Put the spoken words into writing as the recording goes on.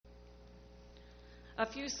A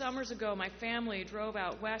few summers ago, my family drove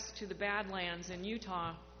out west to the Badlands in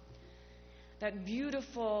Utah. That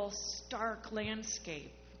beautiful, stark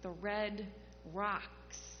landscape, the red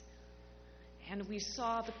rocks. And we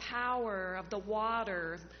saw the power of the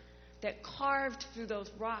water that carved through those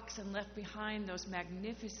rocks and left behind those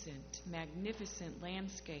magnificent, magnificent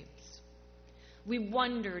landscapes. We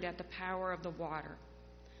wondered at the power of the water.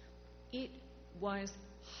 It was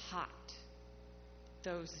hot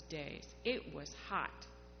those days. It was hot.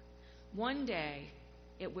 One day,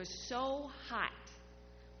 it was so hot,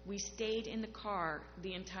 we stayed in the car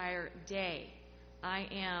the entire day. I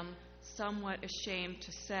am somewhat ashamed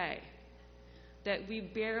to say that we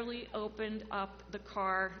barely opened up the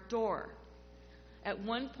car door. At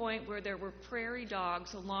one point where there were prairie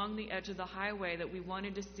dogs along the edge of the highway that we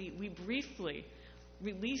wanted to see, we briefly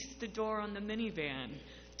released the door on the minivan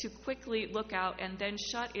to quickly look out and then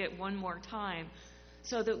shut it one more time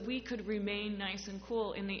so that we could remain nice and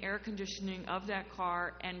cool in the air conditioning of that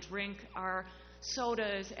car and drink our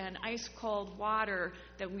sodas and ice-cold water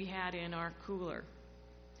that we had in our cooler.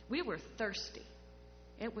 We were thirsty.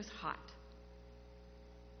 It was hot.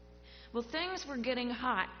 Well, things were getting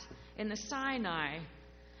hot in the Sinai,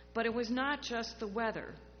 but it was not just the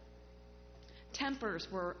weather. Tempers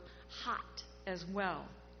were hot as well.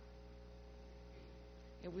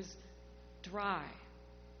 It was dry.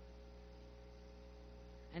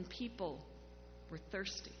 And people were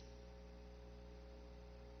thirsty.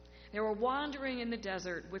 They were wandering in the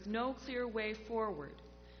desert with no clear way forward,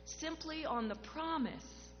 simply on the promise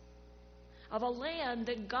of a land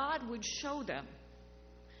that God would show them.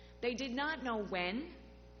 They did not know when.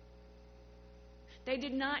 They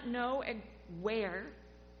did not know where.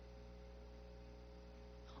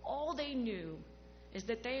 All they knew is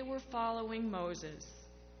that they were following Moses,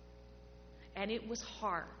 and it was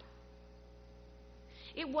hard.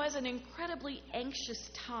 It was an incredibly anxious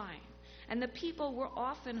time, and the people were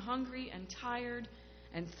often hungry and tired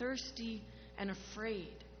and thirsty and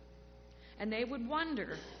afraid. And they would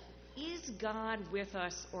wonder, is God with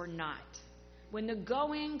us or not? When the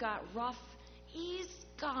going got rough, is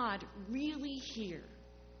God really here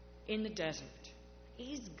in the desert?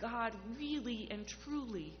 Is God really and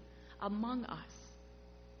truly among us?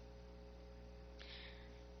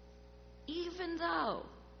 Even though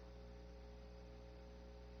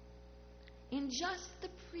in just the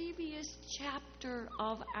previous chapter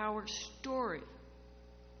of our story,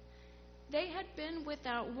 they had been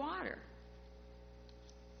without water.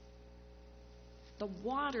 The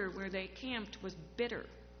water where they camped was bitter,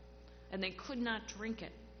 and they could not drink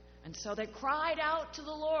it. And so they cried out to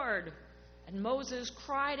the Lord, and Moses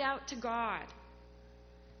cried out to God.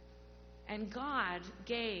 And God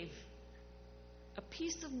gave a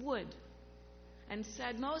piece of wood and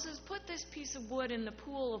said, Moses, put this piece of wood in the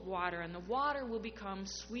pool of water, and the water will become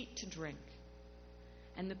sweet to drink,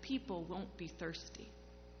 and the people won't be thirsty.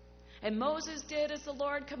 And Moses did as the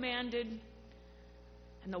Lord commanded,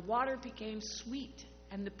 and the water became sweet,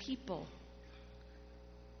 and the people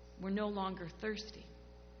were no longer thirsty.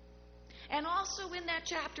 And also in that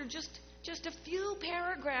chapter, just a few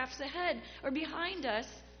paragraphs ahead or behind us,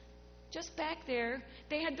 just back there,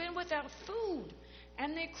 they had been without food.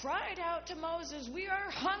 And they cried out to Moses, we are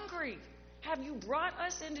hungry. Have you brought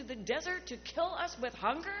us into the desert to kill us with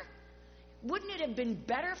hunger? Wouldn't it have been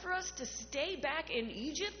better for us to stay back in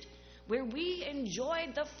Egypt, where we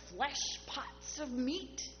enjoyed the flesh pots of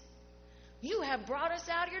meat? You have brought us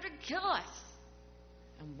out here to kill us.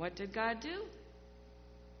 And what did God do?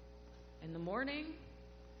 In the morning,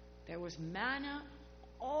 there was manna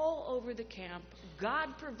all over the camp.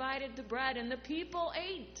 God provided the bread, and the people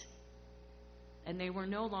ate. And they were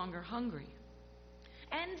no longer hungry.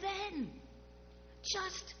 And then,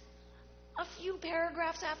 just a few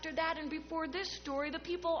paragraphs after that and before this story, the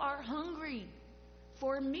people are hungry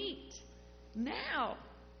for meat. Now,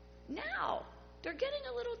 they're getting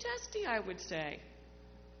a little testy, I would say.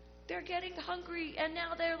 They're getting hungry, and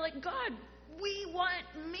now they're like, God, we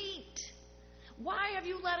want meat. Why have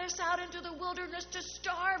you let us out into the wilderness to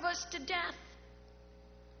starve us to death?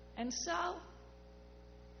 And so,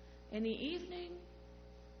 in the evening,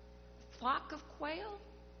 a flock of quail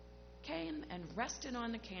came and rested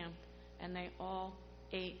on the camp, and they all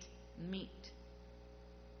ate meat.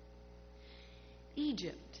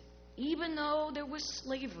 Egypt, even though there was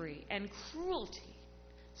slavery and cruelty,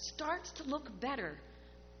 starts to look better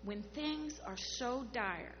when things are so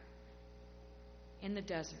dire in the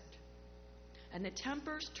desert. And the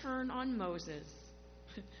tempers turn on Moses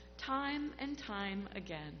time and time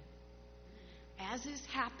again, as is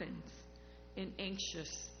happens in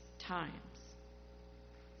anxious times.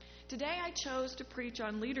 Today I chose to preach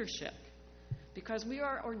on leadership because we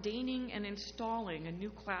are ordaining and installing a new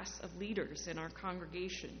class of leaders in our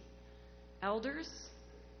congregation. Elders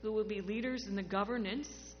who will be leaders in the governance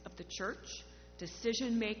of the church,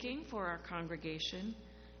 decision-making for our congregation,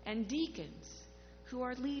 and deacons who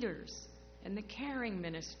are leaders in the caring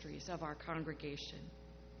ministries of our congregation.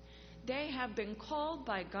 They have been called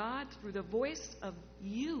by God through the voice of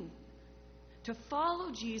you to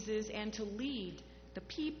follow Jesus and to lead the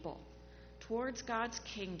people towards God's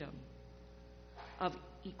kingdom of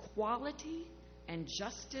equality and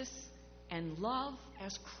justice and love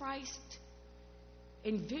as Christ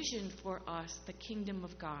envisioned for us the kingdom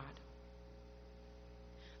of God.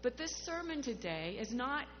 But this sermon today is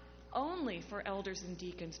not only for elders and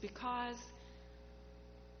deacons, because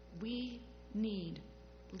we need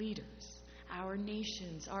leaders. Our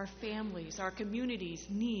nations, our families, our communities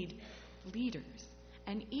need leaders.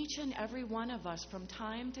 And each and every one of us from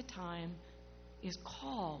time to time is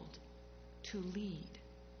called to lead.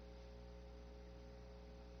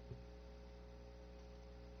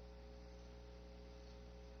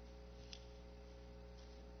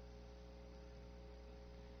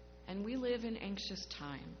 And we live in anxious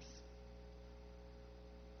times.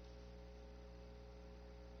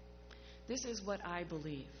 This is what I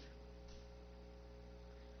believe.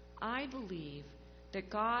 I believe that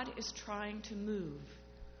God is trying to move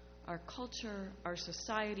our culture, our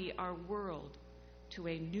society, our world to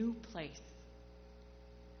a new place.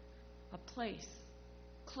 A place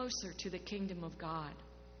closer to the kingdom of God.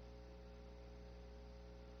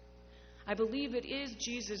 I believe it is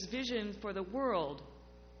Jesus' vision for the world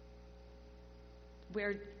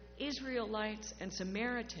where Israelites and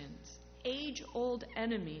Samaritans, age-old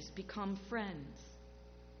enemies, become friends,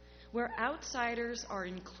 where outsiders are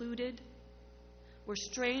included, where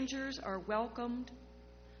strangers are welcomed,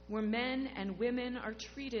 where men and women are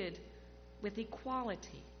treated with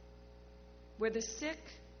equality, where the sick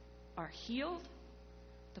are healed,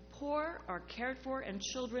 the poor are cared for, and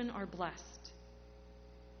children are blessed.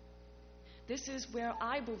 This is where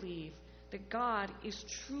I believe that God is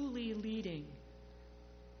truly leading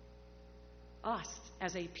us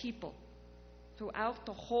as a people throughout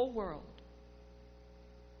the whole world.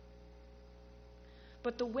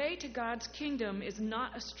 But the way to God's kingdom is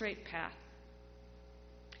not a straight path.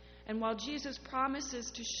 And while Jesus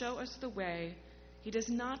promises to show us the way, he does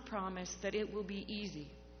not promise that it will be easy.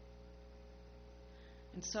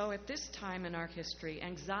 And so at this time in our history,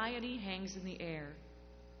 anxiety hangs in the air.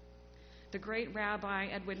 The great Rabbi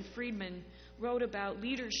Edwin Friedman wrote about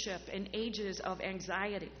leadership in ages of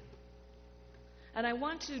anxiety. And I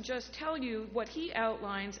want to just tell you what he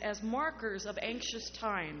outlines as markers of anxious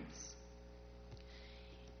times.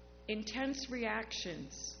 Intense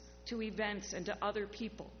reactions to events and to other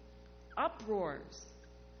people. Uproars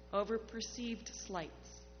over perceived slights.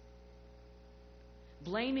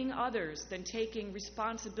 Blaming others than taking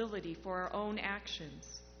responsibility for our own actions.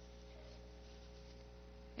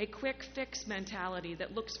 A quick fix mentality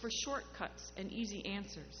that looks for shortcuts and easy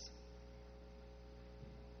answers.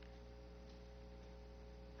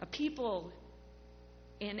 A people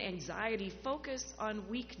in anxiety focus on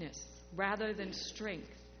weakness rather than strength.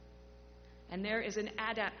 And there is an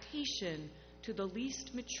adaptation to the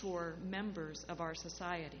least mature members of our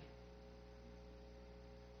society.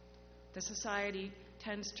 The society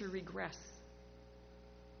tends to regress,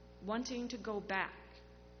 wanting to go back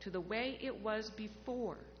to the way it was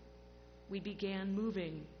before we began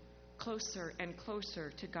moving closer and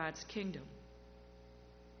closer to God's kingdom.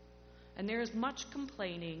 And there is much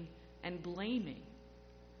complaining and blaming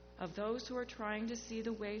of those who are trying to see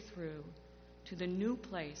the way through to the new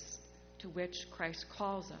place to which Christ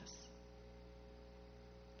calls us.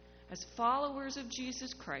 As followers of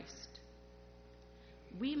Jesus Christ,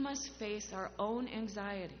 we must face our own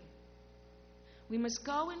anxiety. We must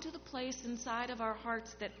go into the place inside of our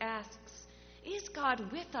hearts that asks, is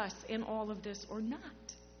God with us in all of this or not?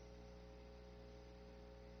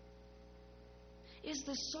 Is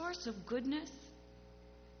the source of goodness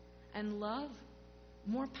and love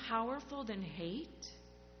more powerful than hate?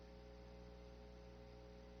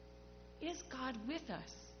 Is God with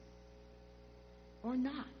us or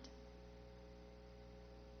not?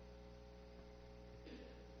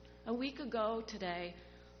 A week ago today,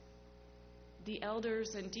 the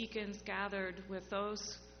elders and deacons gathered with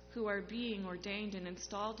those who are being ordained and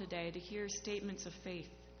installed today to hear statements of faith.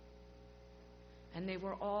 And they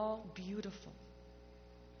were all beautiful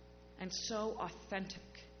and so authentic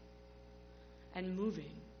and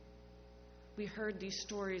moving. We heard these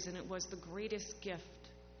stories, and it was the greatest gift.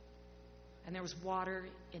 And there was water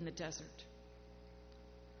in the desert.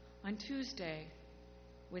 On Tuesday,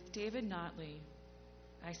 with David Notley,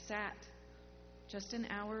 I sat just an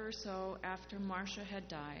hour or so after Marcia had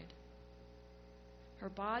died. Her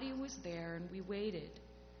body was there, and we waited,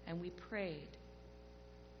 and we prayed.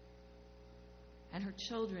 And her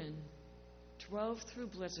children drove through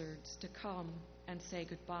blizzards to come and say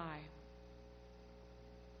goodbye.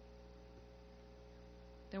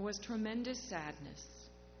 There was tremendous sadness.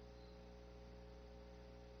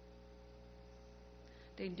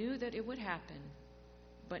 They knew that it would happen,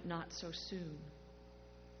 but not so soon.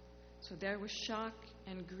 So there was shock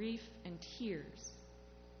and grief and tears.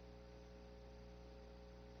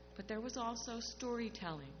 But there was also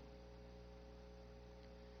storytelling.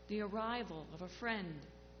 The arrival of a friend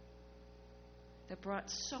that brought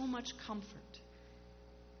so much comfort.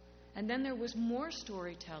 And then there was more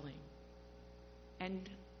storytelling and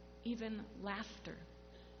even laughter.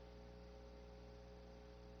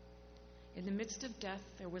 In the midst of death,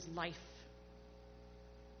 there was life.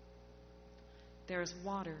 There is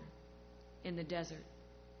water in the desert.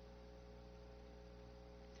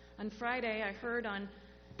 On Friday, I heard on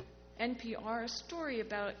NPR a story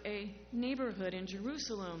about a neighborhood in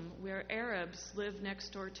Jerusalem where Arabs live next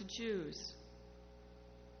door to Jews,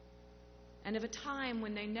 and of a time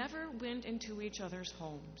when they never went into each other's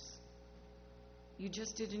homes. You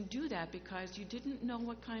just didn't do that because you didn't know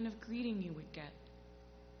what kind of greeting you would get.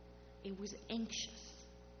 It was anxious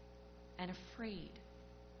and afraid.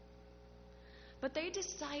 But they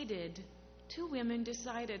decided, two women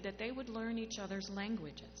decided that they would learn each other's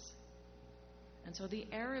languages. And so the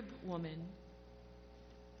Arab woman,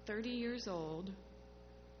 30 years old,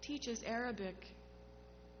 teaches Arabic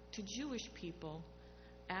to Jewish people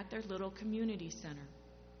at their little community center.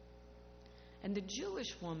 And the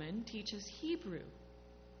Jewish woman teaches Hebrew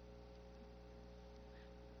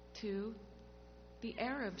to the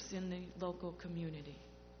Arabs in the local community.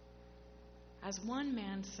 As one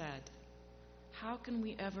man said, how can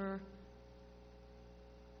we ever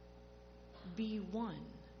be one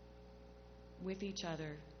with each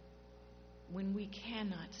other when we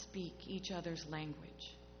cannot speak each other's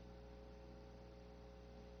language?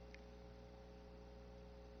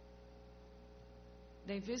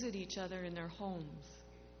 They visit each other in their homes.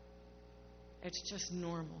 It's just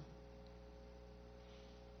normal.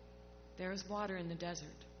 There's water in the desert.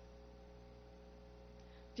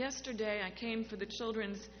 Yesterday, I came for the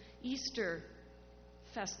children's Easter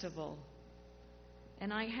festival,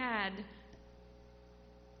 and I had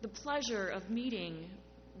the pleasure of meeting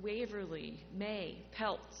Waverly May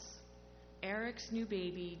Peltz, Eric's new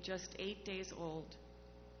baby, just 8 days old.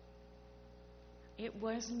 It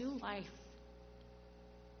was new life.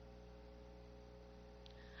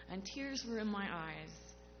 And tears were in my eyes.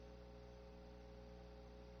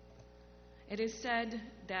 It is said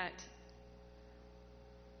that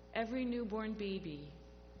every newborn baby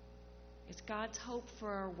is God's hope for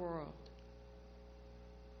our world.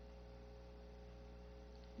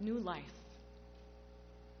 New life.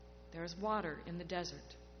 There is water in the desert.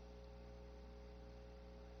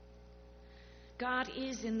 God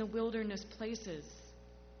is in the wilderness places.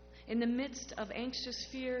 In the midst of anxious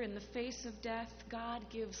fear, in the face of death, God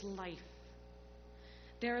gives life.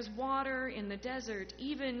 There is water in the desert,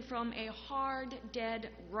 even from a hard, dead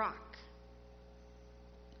rock.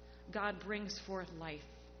 God brings forth life.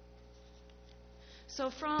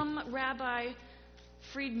 So from Rabbi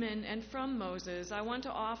Friedman and from Moses, I want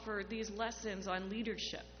to offer these lessons on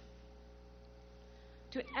leadership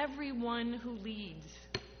to everyone who leads,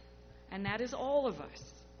 and that is all of us.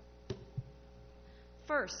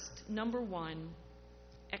 First, number one,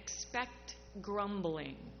 expect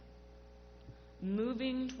grumbling.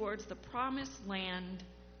 Moving towards the promised land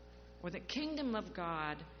or the kingdom of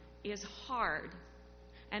God is hard,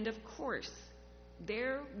 and of course,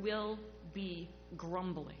 there will be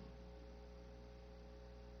grumbling.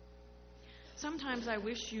 Sometimes I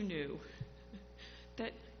wish you knew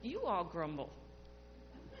that you all grumble.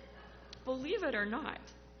 Believe it or not.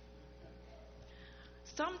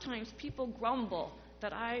 Sometimes people grumble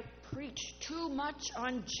that I preach too much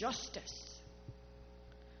on justice.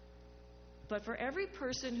 But for every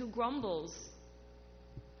person who grumbles,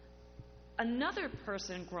 another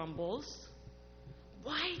person grumbles.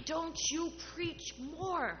 Why don't you preach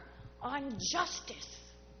more on justice?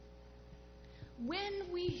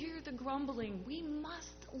 When we hear the grumbling, we must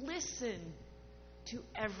listen to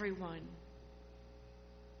everyone.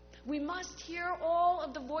 We must hear all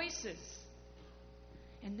of the voices.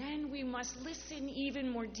 And then we must listen even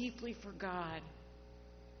more deeply for God.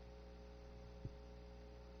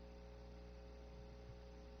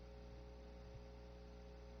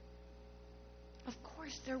 Of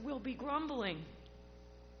course, there will be grumbling.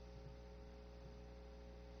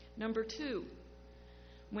 Number two,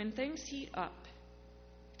 when things heat up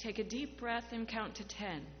Take a deep breath and count to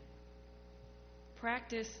 10.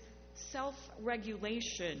 Practice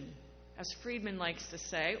self-regulation, as Friedman likes to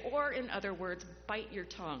say, or in other words, bite your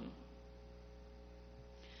tongue.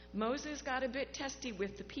 Moses got a bit testy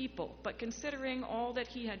with the people, but considering all that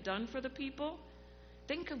he had done for the people,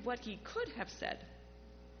 think of what he could have said.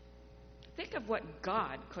 Think of what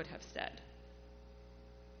God could have said.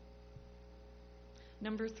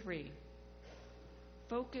 Number 3,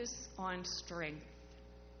 focus on strength.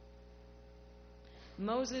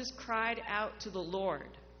 Moses cried out to the Lord.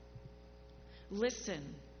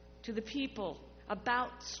 Listen to the people about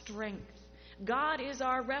strength. God is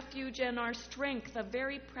our refuge and our strength, a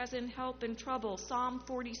very present help in trouble. Psalm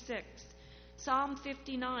 46. Psalm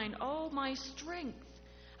 59. Oh, my strength,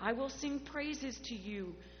 I will sing praises to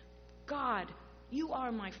you. God, you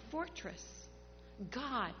are my fortress.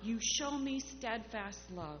 God, you show me steadfast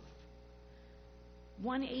love.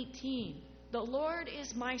 118. The Lord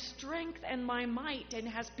is my strength and my might, and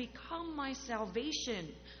has become my salvation.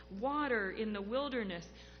 Water in the wilderness.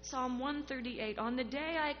 Psalm 138. On the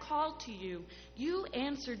day I called to you, you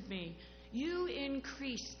answered me. You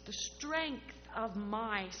increased the strength of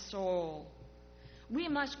my soul. We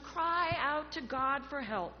must cry out to God for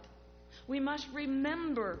help. We must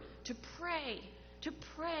remember to pray,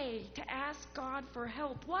 to ask God for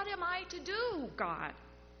help. What am I to do, God?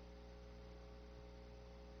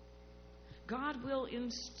 God will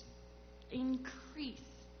increase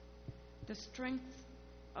the strength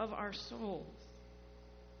of our souls.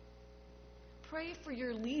 Pray for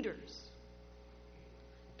your leaders.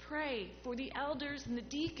 Pray for the elders and the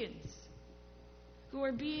deacons who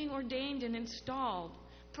are being ordained and installed.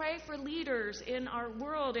 Pray for leaders in our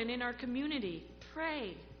world and in our community.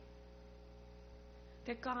 Pray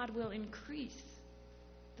that God will increase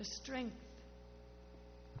the strength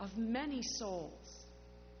of many souls.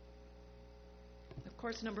 Of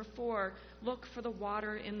course, number 4, look for the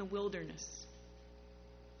water in the wilderness.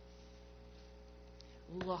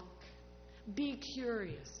 Look. Be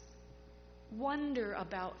curious. Wonder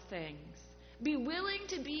about things. Be willing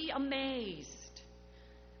to be amazed.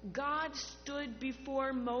 God stood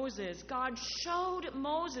before Moses. God showed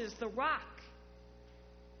Moses the rock.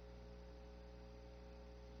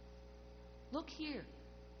 Look here.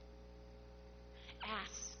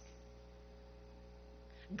 Ask.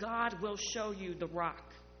 God will show you the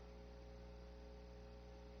rock.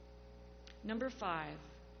 Number 5,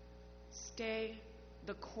 stay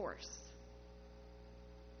the course.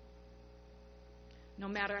 No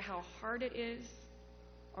matter how hard it is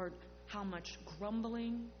or how much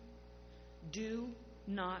grumbling, do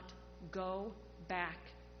not go back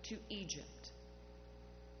to Egypt.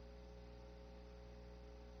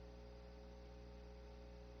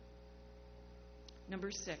 Number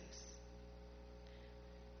 6.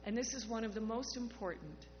 And this is one of the most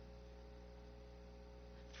important.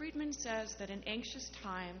 Friedman says that in anxious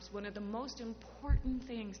times, one of the most important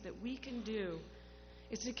things that we can do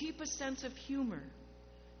is to keep a sense of humor,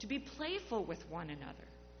 to be playful with one another,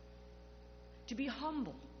 to be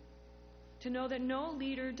humble, to know that no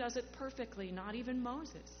leader does it perfectly, not even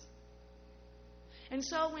Moses. And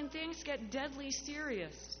so when things get deadly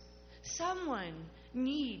serious, someone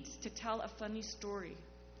needs to tell a funny story.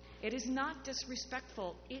 It is not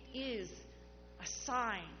disrespectful. It is a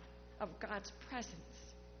sign of God's presence.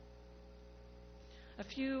 A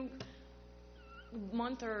few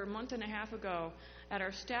month and a half ago, at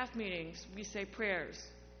our staff meetings, we say prayers.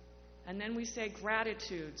 And then we say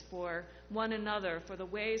gratitudes for one another, for the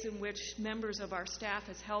ways in which members of our staff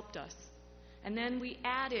has helped us. And then we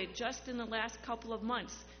added, just in the last couple of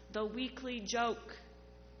months, the weekly joke.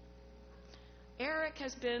 Eric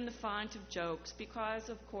has been the font of jokes because,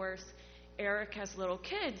 of course, Eric has little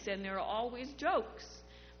kids and there are always jokes.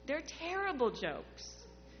 They're terrible jokes.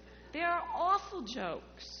 They're awful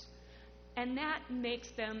jokes. And that makes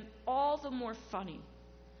them all the more funny.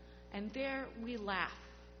 And there we laugh.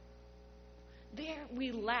 There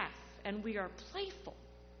we laugh and we are playful.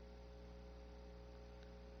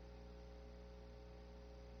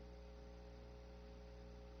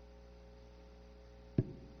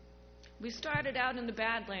 We started out in the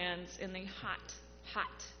Badlands in the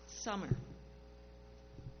hot summer.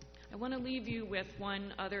 I want to leave you with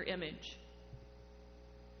one other image.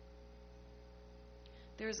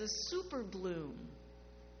 There's a super bloom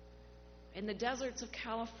in the deserts of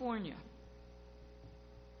California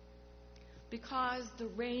because the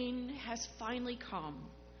rain has finally come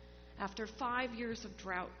after 5 years of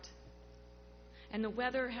drought, and the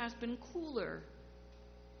weather has been cooler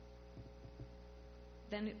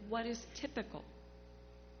than what is typical.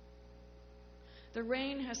 The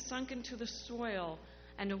rain has sunk into the soil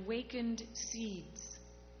and awakened seeds.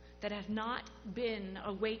 that have not been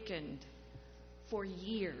awakened for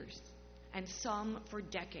years, and some for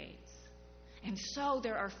decades. And so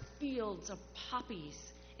there are fields of poppies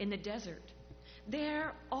in the desert.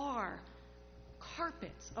 There are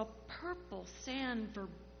carpets of purple sand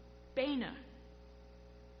verbena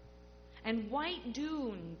and white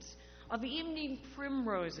dunes of evening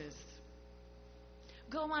primroses.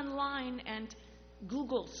 Go online and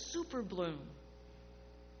Google super bloom.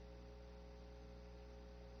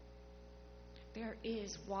 There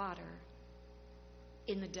is water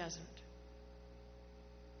in the desert.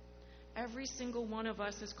 Every single one of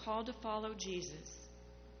us is called to follow Jesus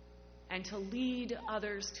and to lead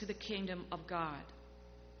others to the kingdom of God.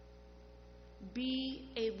 Be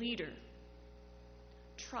a leader.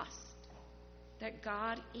 Trust that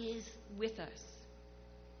God is with us.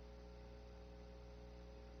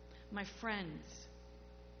 My friends,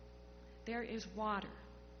 there is water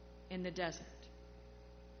in the desert.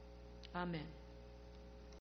 Amen.